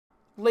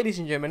Ladies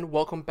and gentlemen,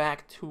 welcome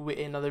back to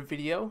another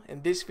video.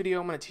 In this video,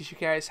 I'm going to teach you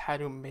guys how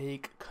to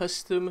make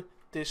custom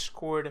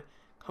Discord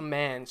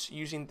commands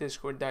using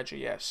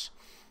Discord.js.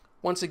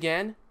 Once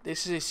again,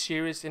 this is a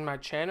series in my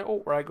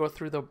channel where I go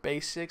through the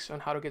basics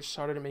on how to get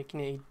started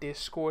making a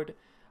Discord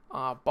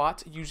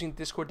bot using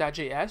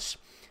Discord.js.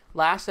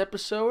 Last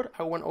episode,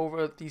 I went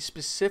over the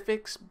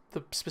specific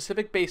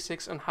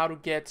basics on how to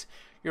get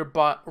your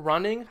bot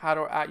running, how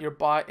to add your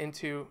bot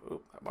into,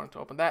 how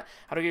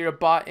to get your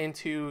bot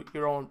into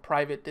your own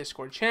private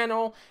Discord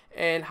channel,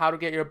 and how to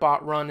get your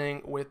bot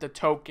running with the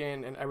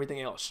token and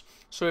everything else.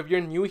 So if you're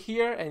new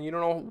here and you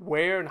don't know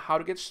where and how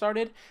to get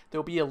started,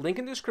 there'll be a link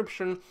in the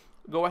description.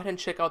 Go ahead and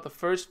check out the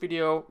first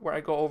video where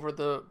I go over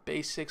the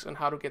basics on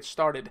how to get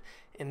started.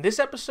 In this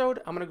episode,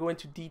 I'm going to go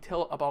into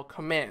detail about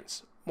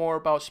commands, more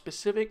about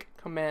specific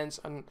commands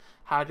on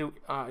how to,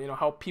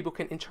 how people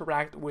can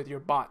interact with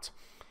your bot.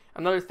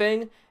 Another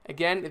thing,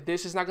 again,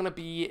 this is not going to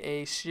be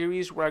a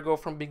series where I go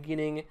from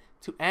beginning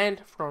to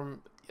end,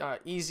 from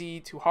easy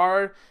to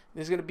hard.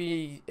 This is going to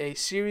be a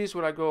series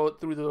where I go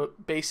through the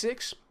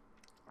basics.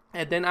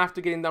 And then after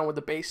getting done with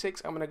the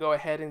basics, I'm going to go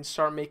ahead and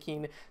start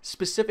making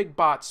specific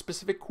bots,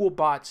 specific cool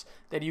bots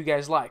that you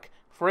guys like.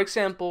 For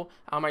example,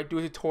 I might do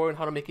a tutorial on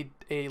how to make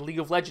a League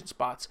of Legends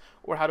bot,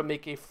 or how to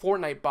make a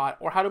Fortnite bot,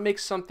 or how to make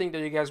something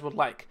that you guys would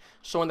like.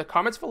 So in the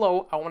comments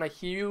below, I want to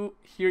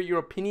hear your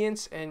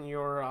opinions and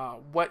your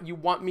what you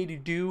want me to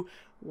do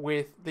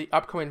with the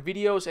upcoming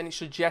videos, any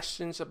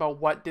suggestions about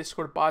what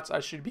Discord bots I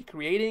should be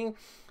creating.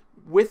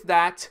 With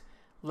that,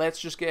 let's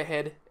just go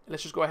ahead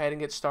and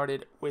get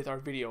started with our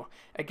video.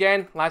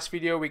 Again, last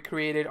video we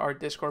created our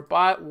Discord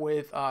bot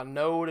with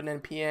Node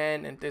and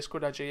NPN and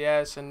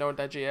Discord.js and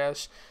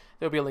Node.js.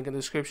 There'll be a link in the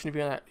description if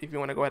you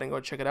want to go ahead and go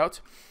check it out.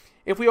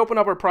 If we open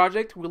up our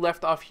project, we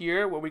left off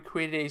here where we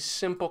created a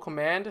simple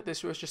command.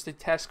 This was just a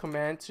test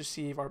command to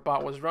see if our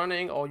bot was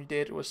running. All you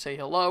did was say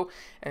hello,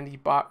 and the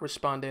bot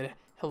responded,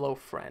 "Hello,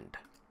 friend."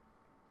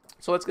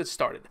 So let's get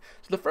started.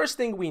 So the first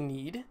thing we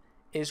need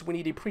is we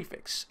need a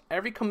prefix.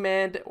 Every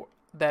command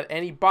that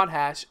any bot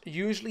has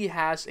usually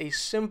has a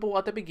symbol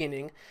at the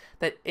beginning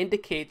that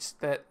indicates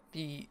that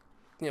the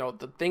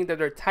thing that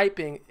they're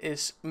typing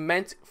is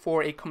meant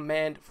for a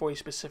command for a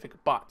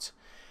specific bot.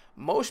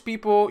 Most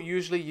people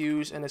usually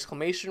use an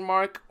exclamation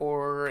mark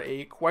or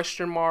a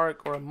question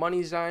mark or a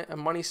money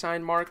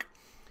sign mark.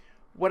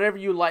 Whatever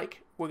you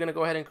like, we're going to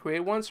go ahead and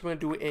create one. So we're going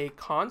to do a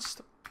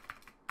const.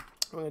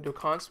 We're going to do a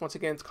const. Once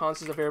again,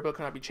 const is a variable that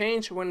cannot be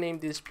changed. We're going to name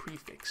this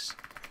prefix.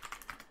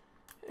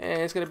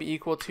 And it's going to be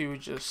equal to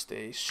just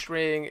a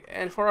string.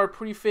 And for our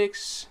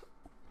prefix,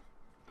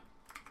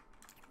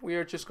 we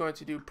are just going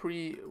to do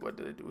what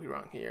did I do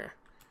wrong here?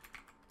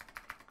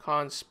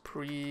 Const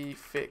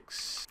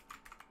prefix.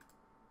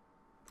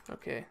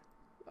 Okay.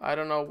 I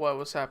don't know what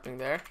was happening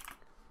there.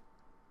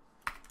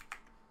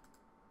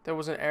 There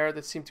was an error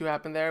that seemed to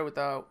happen there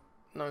without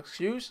no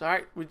excuse.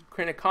 Alright, we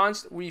create a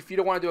const. If you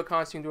don't want to do a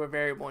const, you can do a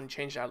variable and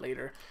change that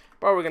later.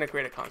 But we're going to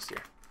create a const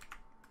here.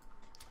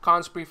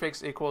 Const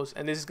prefix equals,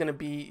 and this is going to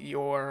be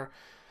your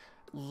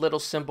little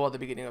symbol at the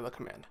beginning of the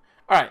command.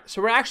 Alright,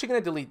 so we're actually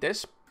going to delete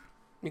this,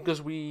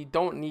 because we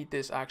don't need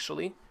this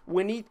actually.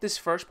 We need this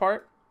first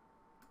part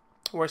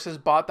where it says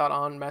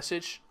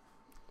bot.onMessage,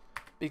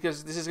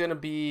 because this is going to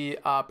be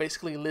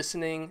basically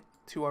listening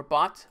to our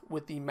bot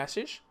with the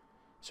message.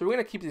 So we're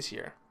going to keep this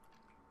here.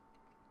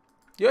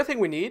 The other thing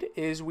we need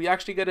is we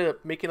actually got to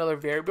make another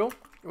variable.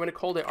 We're going to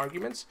call it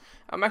arguments.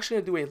 I'm actually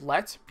going to do a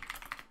let.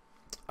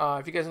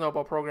 If you guys know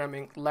about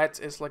programming, let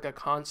is like a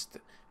const,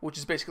 which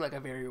is basically like a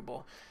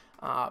variable.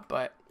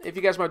 But if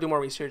you guys want to do more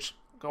research,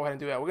 go ahead and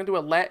do that. We're going to do a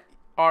let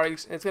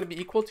args, and it's going to be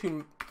equal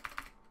to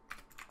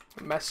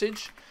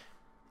message.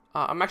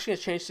 I'm actually going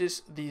to change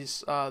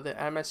the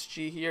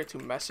MSG here to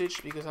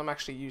message, because I'm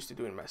actually used to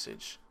doing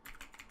message.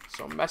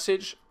 So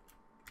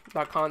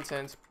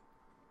message.content,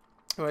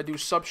 I'm going to do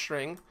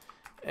substring,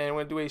 and I'm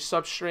going to do a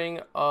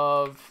substring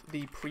of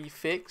the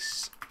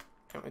prefix.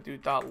 I'm going to do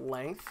dot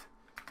length,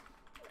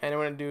 and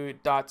we're going to do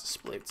dot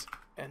split,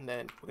 and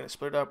then we're going to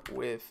split it up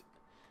with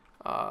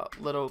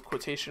little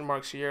quotation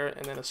marks here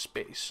and then a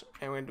space,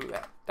 and we're going to do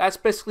that. That's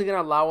basically going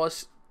to allow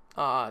us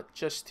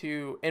just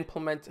to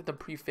implement the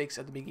prefix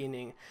at the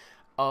beginning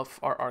of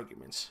our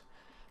arguments.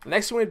 The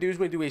next thing we're going to do is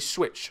we're going to do a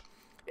switch.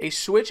 A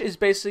switch is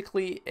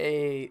basically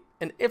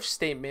an if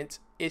statement.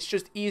 It's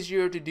just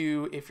easier to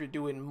do if you're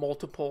doing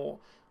multiple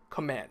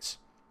commands.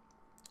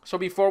 So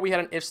before we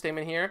had an if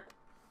statement here,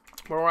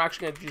 but we're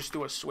actually going to just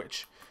do a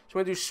switch. So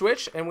we're going to do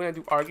switch, and we're going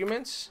to do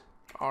arguments,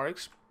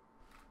 args.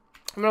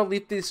 I'm going to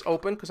leave this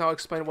open because I'll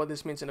explain what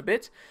this means in a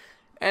bit.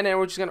 And then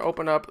we're just going to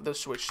open up the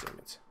switch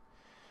statement.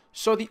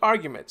 So the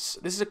arguments,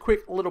 this is a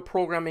quick little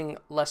programming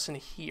lesson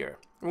here.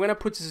 We're going to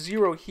put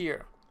 0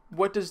 here.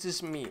 What does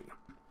this mean?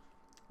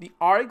 The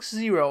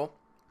arg0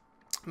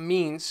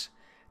 means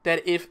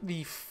that if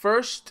the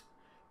first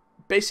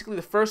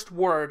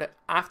word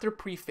after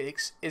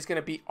prefix is going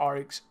to be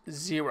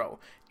args0.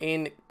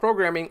 In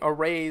programming,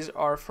 arrays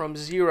are from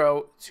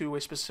 0 to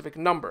a specific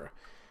number.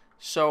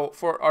 So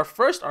for our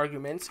first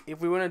argument, if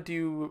we want to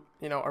do,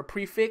 our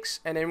prefix,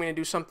 and then we're going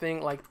to do something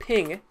like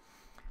ping,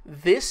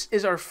 this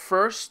is our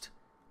first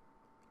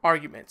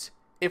argument.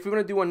 If we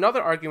want to do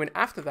another argument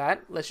after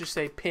that, let's just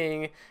say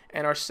ping,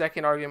 and our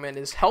second argument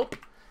is help,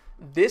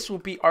 this will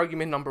be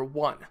argument number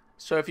 1.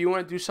 So if you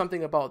want to do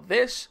something about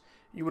this,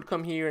 you would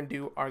come here and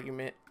do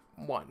argument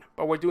 1.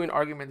 But we're doing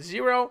argument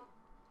 0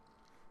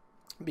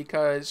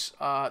 because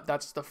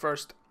that's the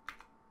first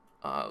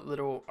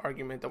little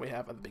argument that we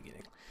have at the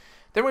beginning.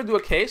 Then we're going to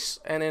do a case,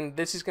 and then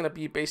this is going to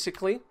be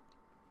basically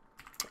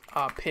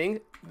ping.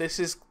 This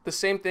is the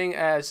same thing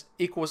as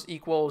equals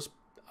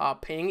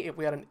ping if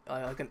we had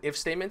like an if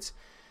statement.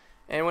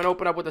 And we're going to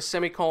open up with a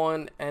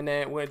semicolon, and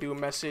then we're going to do a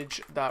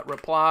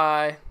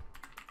message.reply,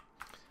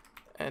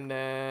 and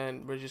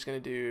then we're just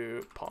going to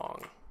do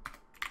pong.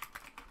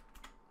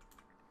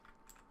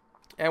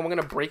 And we're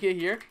going to break it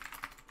here.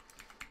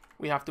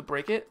 We have to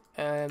break it,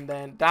 and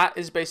then that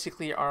is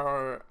basically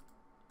our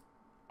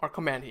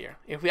command here.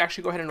 If we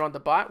actually go ahead and run the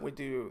bot, we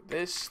do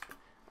this,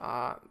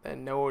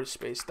 then node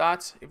space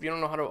dots. If you don't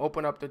know how to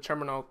open up the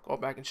terminal, go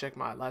back and check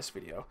my last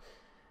video.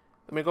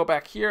 Let me go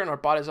back here, and our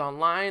bot is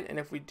online, and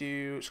if we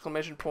do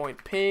exclamation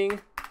point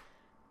ping,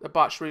 the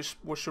bot should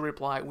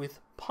reply with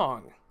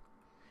pong.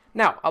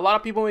 Now, a lot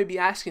of people may be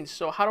asking,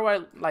 so how do I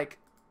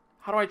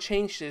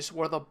change this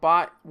where the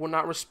bot will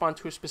not respond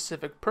to a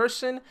specific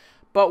person,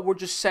 but will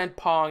just send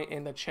pong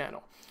in the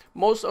channel?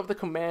 Most of the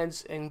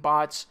commands in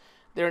bots,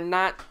 they're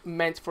not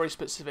meant for a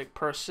specific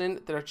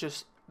person. They're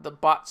just, the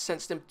bot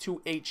sends them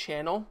to a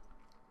channel.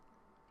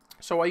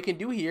 So what you can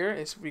do here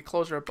is we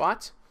close our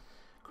bot,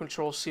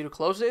 Control C to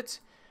close it.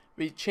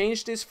 We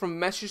change this from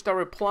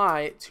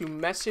message.reply to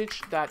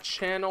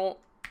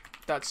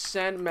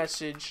message.channel.send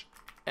message,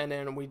 and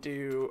then we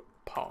do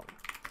pong.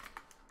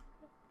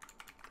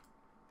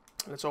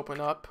 Let's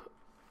open up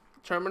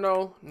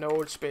terminal,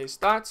 node space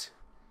dot,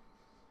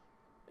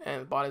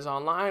 and the bot is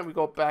online. We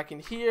go back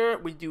in here,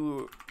 we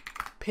do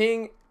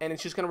ping, and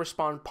it's just going to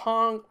respond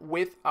pong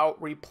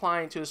without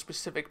replying to the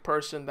specific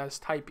person that's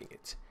typing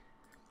it.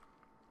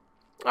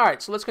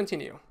 Alright, so let's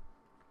continue.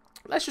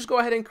 Let's just go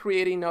ahead and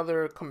create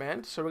another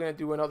command. So we're going to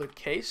do another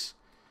case.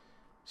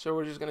 So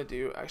we're just going to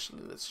do,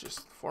 actually, let's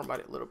just format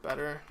it a little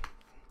better.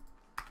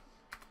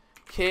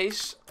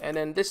 Case, and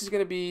then this is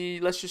going to be,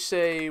 let's just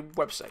say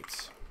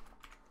websites.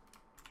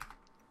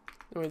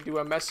 Then we do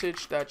a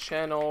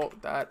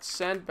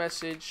message.channel.send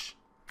message,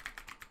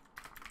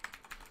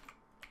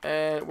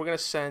 and we're going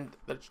to send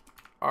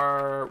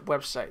our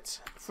websites.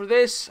 For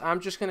this, I'm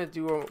just going to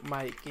do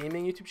my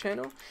gaming YouTube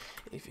channel.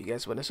 If you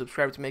guys want to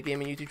subscribe to my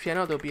gaming YouTube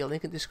channel, there'll be a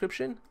link in the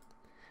description.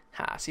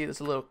 See,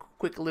 there's a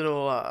quick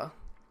little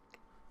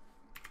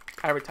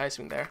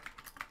advertisement there.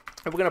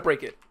 And we're going to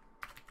break it.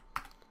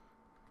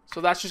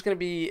 So that's just going to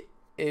be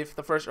if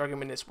the first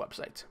argument is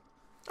website.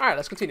 Alright,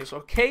 let's continue.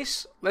 So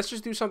case, let's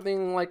just do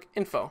something like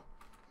info.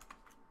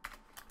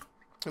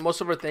 And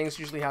most of our things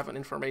usually have an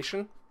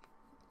information.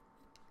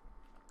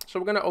 So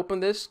we're going to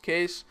open this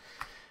case,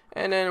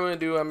 and then we're going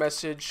to do a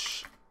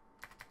message.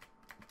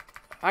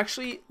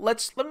 Actually,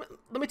 let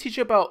me teach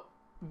you about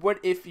what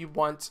if you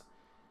want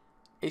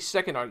a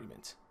second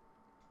argument.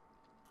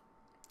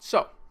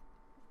 So,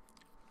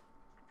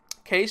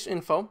 case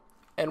info,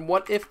 and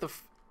what if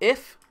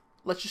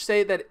let's just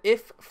say that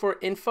if for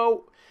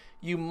info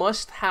you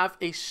must have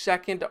a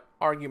second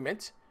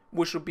argument,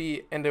 which would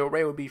be, and the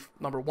array would be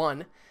number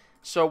 1.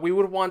 So we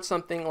would want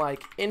something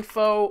like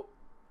info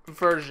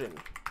version,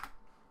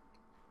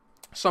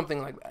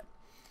 something like that.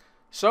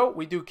 So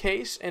we do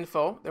case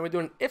info, then we do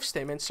an if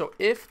statement. So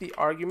if the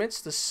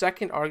arguments, the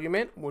second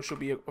argument, which will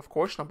be of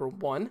course number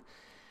 1,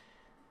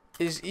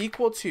 is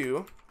equal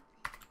to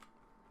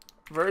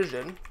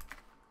version,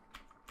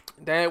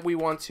 then we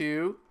want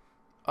to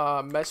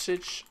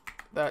message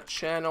that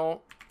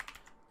channel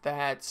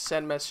that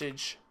send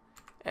message,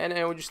 and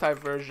then we just type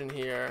version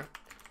here,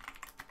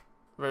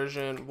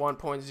 version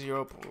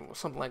 1.0,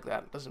 something like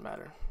that, doesn't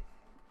matter.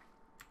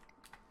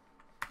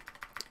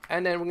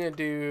 And then we're going to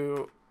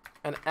do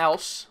an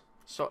else.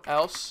 So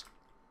else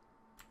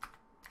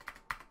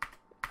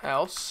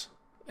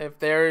if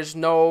there is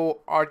no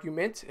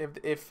argument,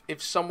 if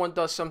someone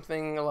does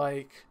something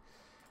like,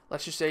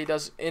 let's just say he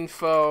does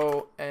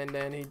info and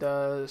then he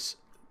does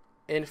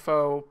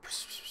info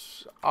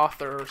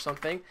author or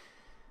something,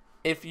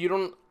 if you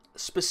don't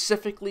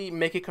specifically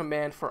make a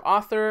command for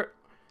author,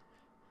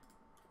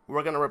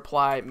 we're going to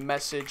reply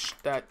message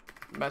that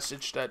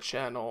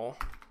channel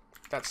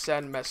that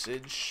send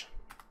message,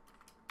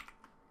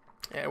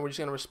 and we're just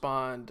going to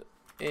respond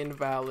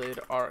invalid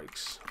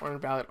args or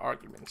invalid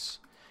arguments.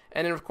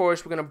 And then of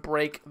course we're going to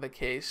break the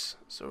case.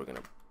 So we're going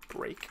to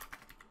break.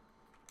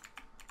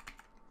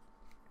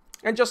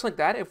 And just like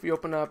that, if we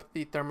open up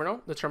the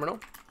terminal,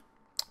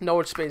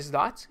 node space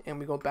dot, and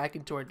we go back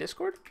into our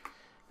Discord,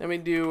 then we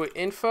do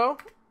info,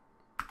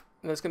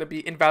 and that's going to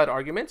be invalid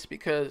arguments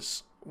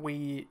because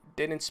we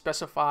didn't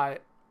specify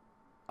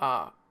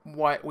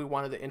what we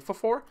wanted the info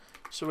for.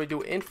 So we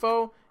do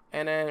info,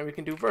 and then we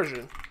can do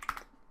version.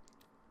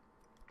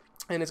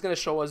 and it's going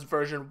to show us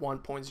version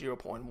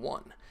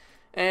 1.0.1.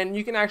 And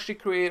you can actually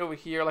create over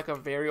here like a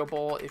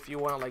variable if you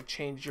want to like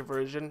change your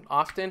version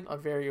often. A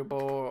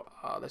variable,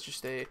 let's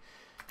just say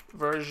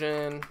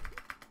version,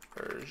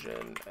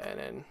 and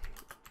then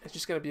it's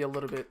just going to be a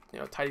little bit, you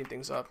know, tidying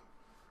things up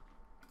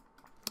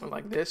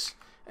like this.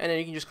 And then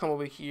you can just come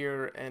over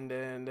here and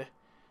then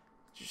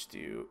just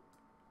do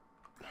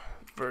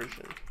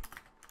version.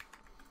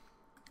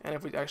 And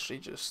if we actually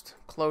just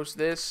close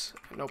this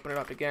and open it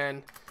up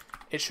again,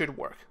 it should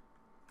work.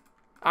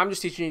 I'm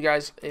just teaching you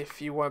guys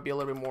if you want to be a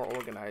little bit more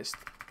organized.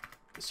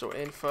 So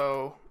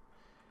info,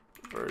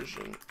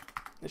 version.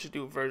 This should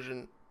do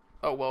version.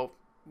 Oh well,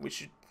 we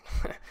should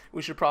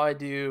we should probably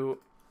do,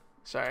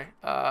 sorry,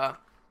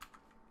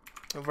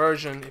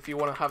 version. If you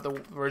want to have the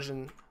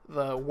version,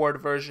 the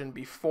word version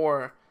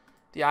before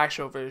the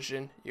actual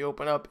version, you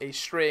open up a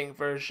string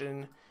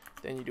version,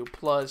 then you do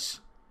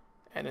plus,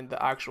 and then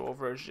the actual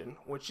version,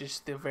 which is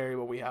the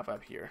variable we have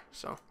up here.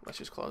 So let's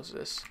just close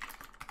this.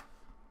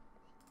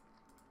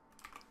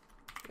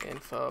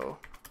 Info,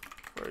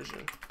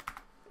 version,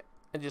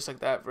 and just like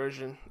that,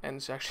 version. And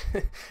it's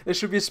actually there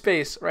should be a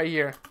space right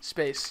here,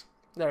 space.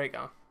 There we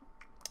go.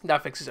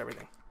 That fixes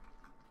everything.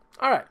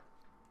 All right,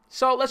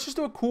 so let's just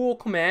do a cool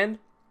command.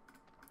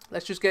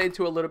 Let's just get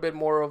into a little bit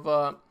more of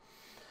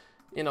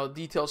you know,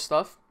 detailed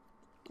stuff.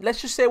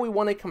 Let's just say we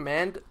want a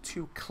command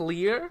to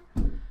clear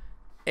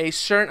a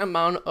certain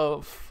amount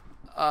of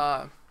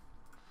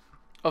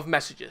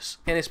messages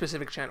in a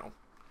specific channel.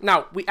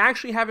 Now, we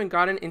actually haven't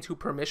gotten into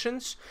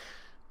permissions.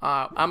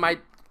 I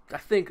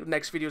think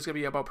next video is gonna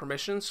be about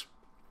permissions,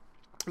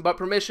 but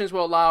permissions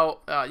will allow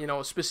you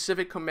know,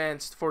 specific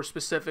commands for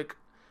specific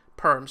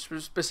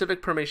perms,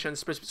 specific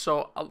permissions.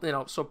 So you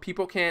know, so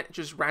people can't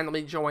just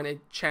randomly join a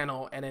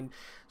channel and then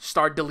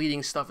start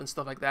deleting stuff and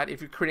stuff like that. If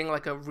you're creating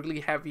like a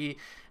really heavy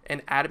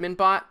and admin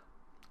bot,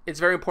 it's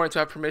very important to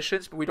have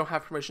permissions, but we don't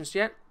have permissions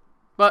yet.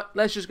 But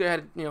let's just go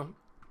ahead, you know,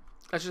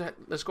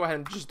 let's go ahead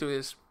and just do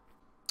this.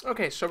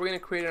 Okay, so we're gonna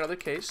create another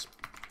case.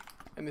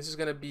 And this is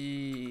going to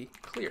be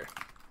clear.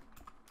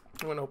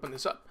 I'm going to open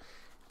this up.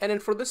 And then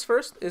for this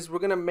first is we're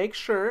going to make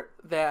sure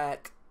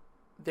that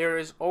there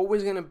is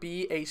always going to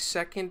be a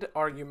second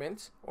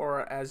argument,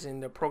 or as in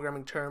the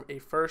programming term, a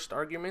first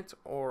argument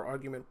or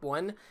argument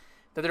 1,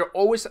 that there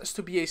always has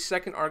to be a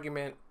second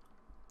argument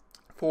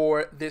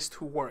for this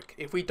to work.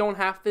 If we don't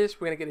have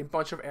this, we're going to get a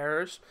bunch of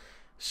errors.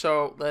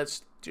 So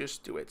let's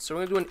just do it. So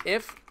we're going to do an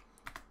if.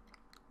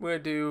 We're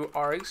going to do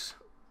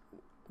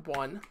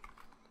args1.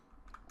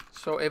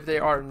 So if they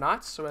are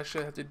not, so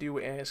actually I have to do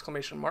an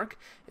exclamation mark.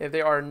 If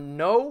there are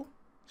no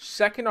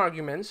second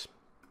arguments,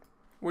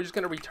 we're just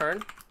going to return.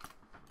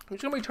 I'm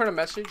just going to return a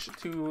message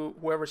to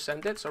whoever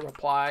sent it, so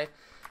reply,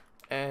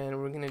 and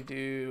we're going to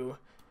do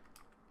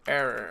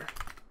error.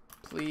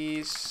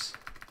 Please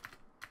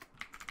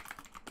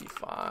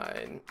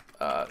define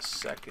a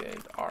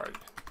second arg.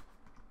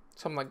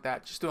 Something like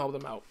that, just to help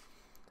them out.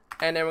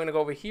 And then we're going to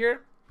go over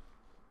here.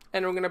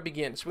 And we're going to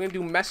begin. So we're going to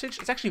do message.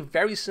 It's actually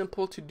very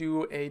simple to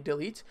do a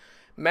delete.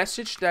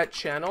 Message that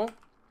channel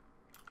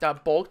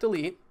dot bulk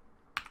delete.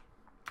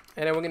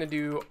 And then we're going to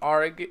do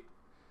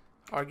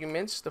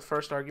arguments, the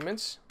first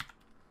arguments.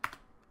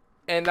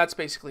 And that's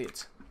basically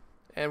it.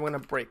 And we're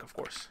going to break, of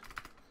course.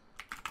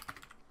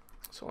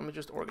 So let me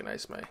just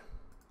organize my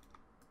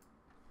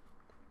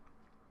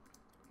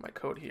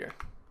code here.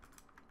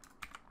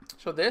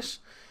 So this,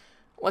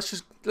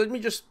 let me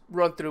just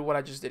run through what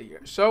I just did here.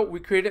 So we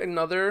created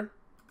another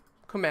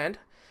command.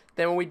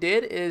 Then what we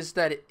did is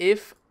that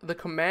if the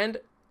command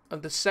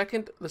of the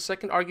second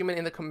argument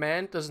in the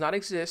command does not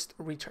exist,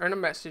 return a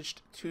message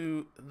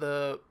to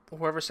the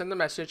whoever sent the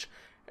message,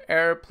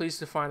 error, please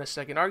define a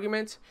second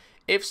argument.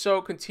 If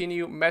so,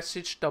 continue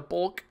message the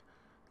bulk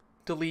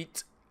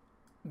delete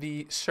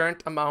the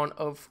certain amount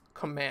of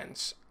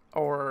commands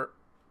or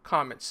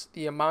comments,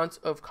 the amount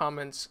of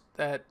comments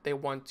that they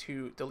want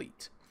to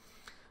delete.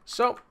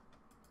 So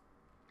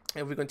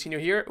if we continue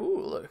here,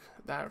 ooh, look,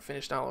 that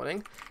finished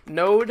downloading.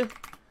 Node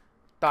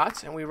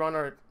dots, and we run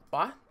our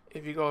bot.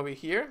 If you go over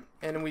here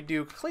and we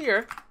do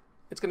clear,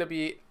 it's going to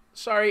be,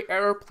 sorry,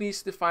 error,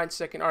 please define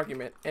second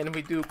argument. And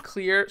we do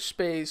clear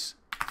space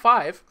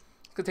 5.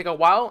 It's going to take a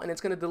while, and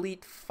it's going to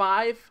delete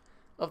 5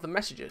 of the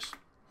messages.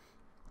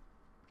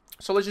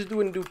 So let's just do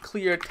it and do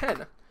clear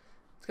 10.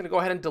 It's going to go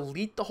ahead and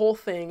delete the whole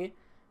thing,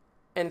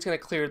 and it's going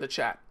to clear the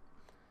chat.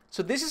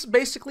 So this is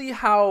basically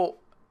how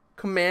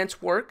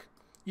commands work.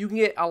 You can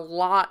get a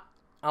lot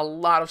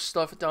of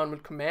stuff done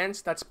with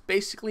commands. That's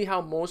basically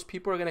how most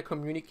people are going to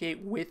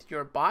communicate with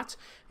your bot,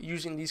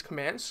 using these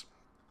commands.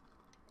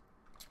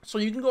 So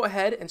you can go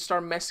ahead and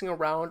start messing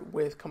around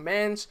with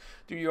commands,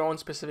 do your own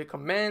specific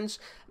commands.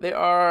 There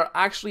are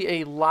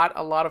actually a lot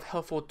of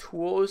helpful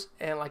tools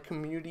and like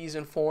communities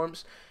and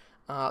forums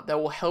that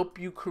will help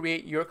you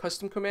create your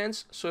custom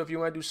commands. So if you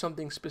want to do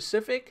something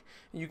specific,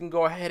 you can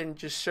go ahead and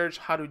just search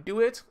how to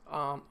do it.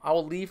 I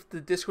will leave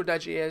the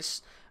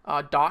discord.js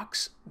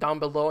docs down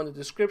below in the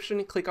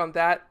description. Click on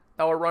that.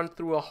 that will run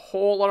through a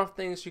whole lot of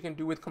things you can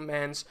do with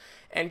commands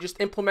and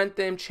just implement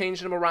them, change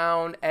them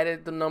around,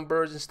 edit the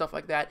numbers and stuff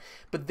like that.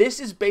 But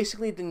this is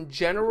basically the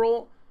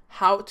general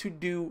how to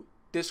do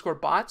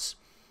Discord bots.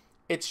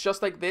 It's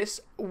just like this.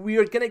 We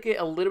are going to get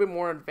a little bit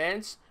more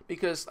advanced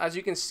because as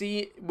you can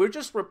see, we're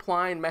just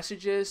replying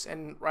messages,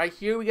 and right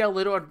here we got a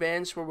little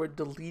advanced where we're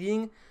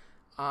deleting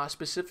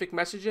specific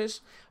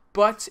messages.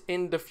 But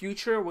in the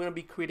future, we're going to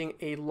be creating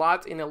a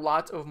lot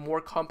of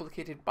more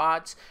complicated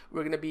bots.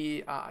 We're going to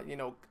be,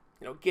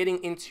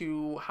 getting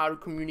into how to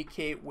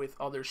communicate with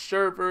other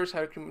servers, how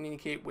to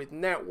communicate with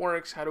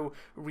networks, how to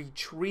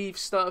retrieve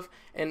stuff,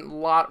 and a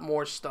lot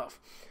more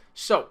stuff.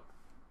 So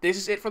this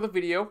is it for the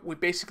video. We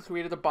basically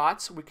created the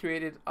bots. We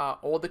created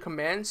all the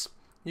commands.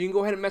 You can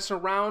go ahead and mess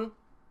around.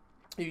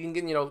 You can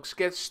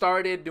get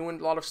started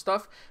doing a lot of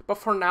stuff. But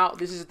for now,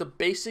 this is the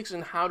basics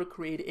on how to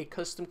create a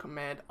custom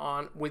command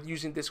with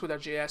using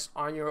Discord.js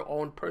on your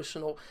own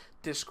personal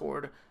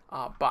Discord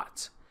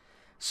bot.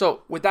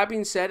 So with that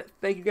being said,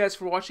 thank you guys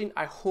for watching.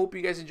 I hope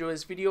you guys enjoyed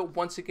this video.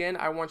 Once again,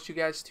 I want you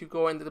guys to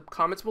go into the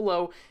comments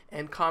below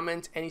and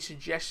comment any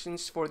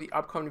suggestions for the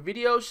upcoming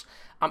videos.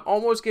 I'm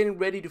almost getting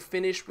ready to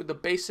finish with the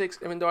basics.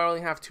 Even though I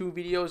only have 2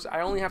 videos,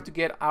 I only have to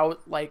get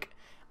out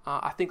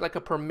I think like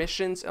a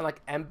permissions and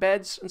like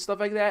embeds and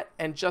stuff like that.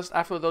 And just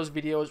after those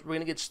videos, we're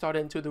gonna get started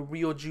into the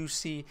real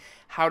juicy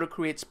how to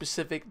create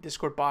specific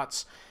Discord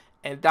bots.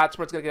 And that's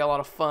where it's gonna get a lot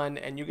of fun,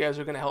 and you guys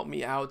are gonna help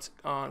me out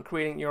on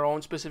creating your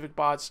own specific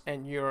bots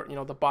and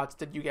the bots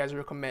that you guys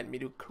recommend me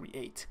to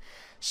create.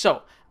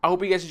 So I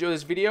hope you guys enjoyed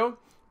this video.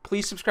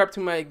 Please subscribe to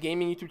my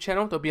gaming YouTube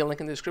channel. There'll be a link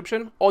in the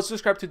description. Also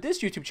subscribe to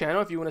this YouTube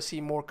channel if you want to see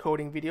more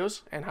coding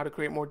videos and how to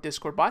create more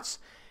Discord bots.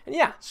 And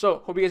yeah, so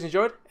hope you guys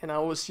enjoyed, and I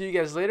will see you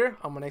guys later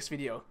on my next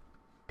video.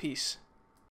 Peace.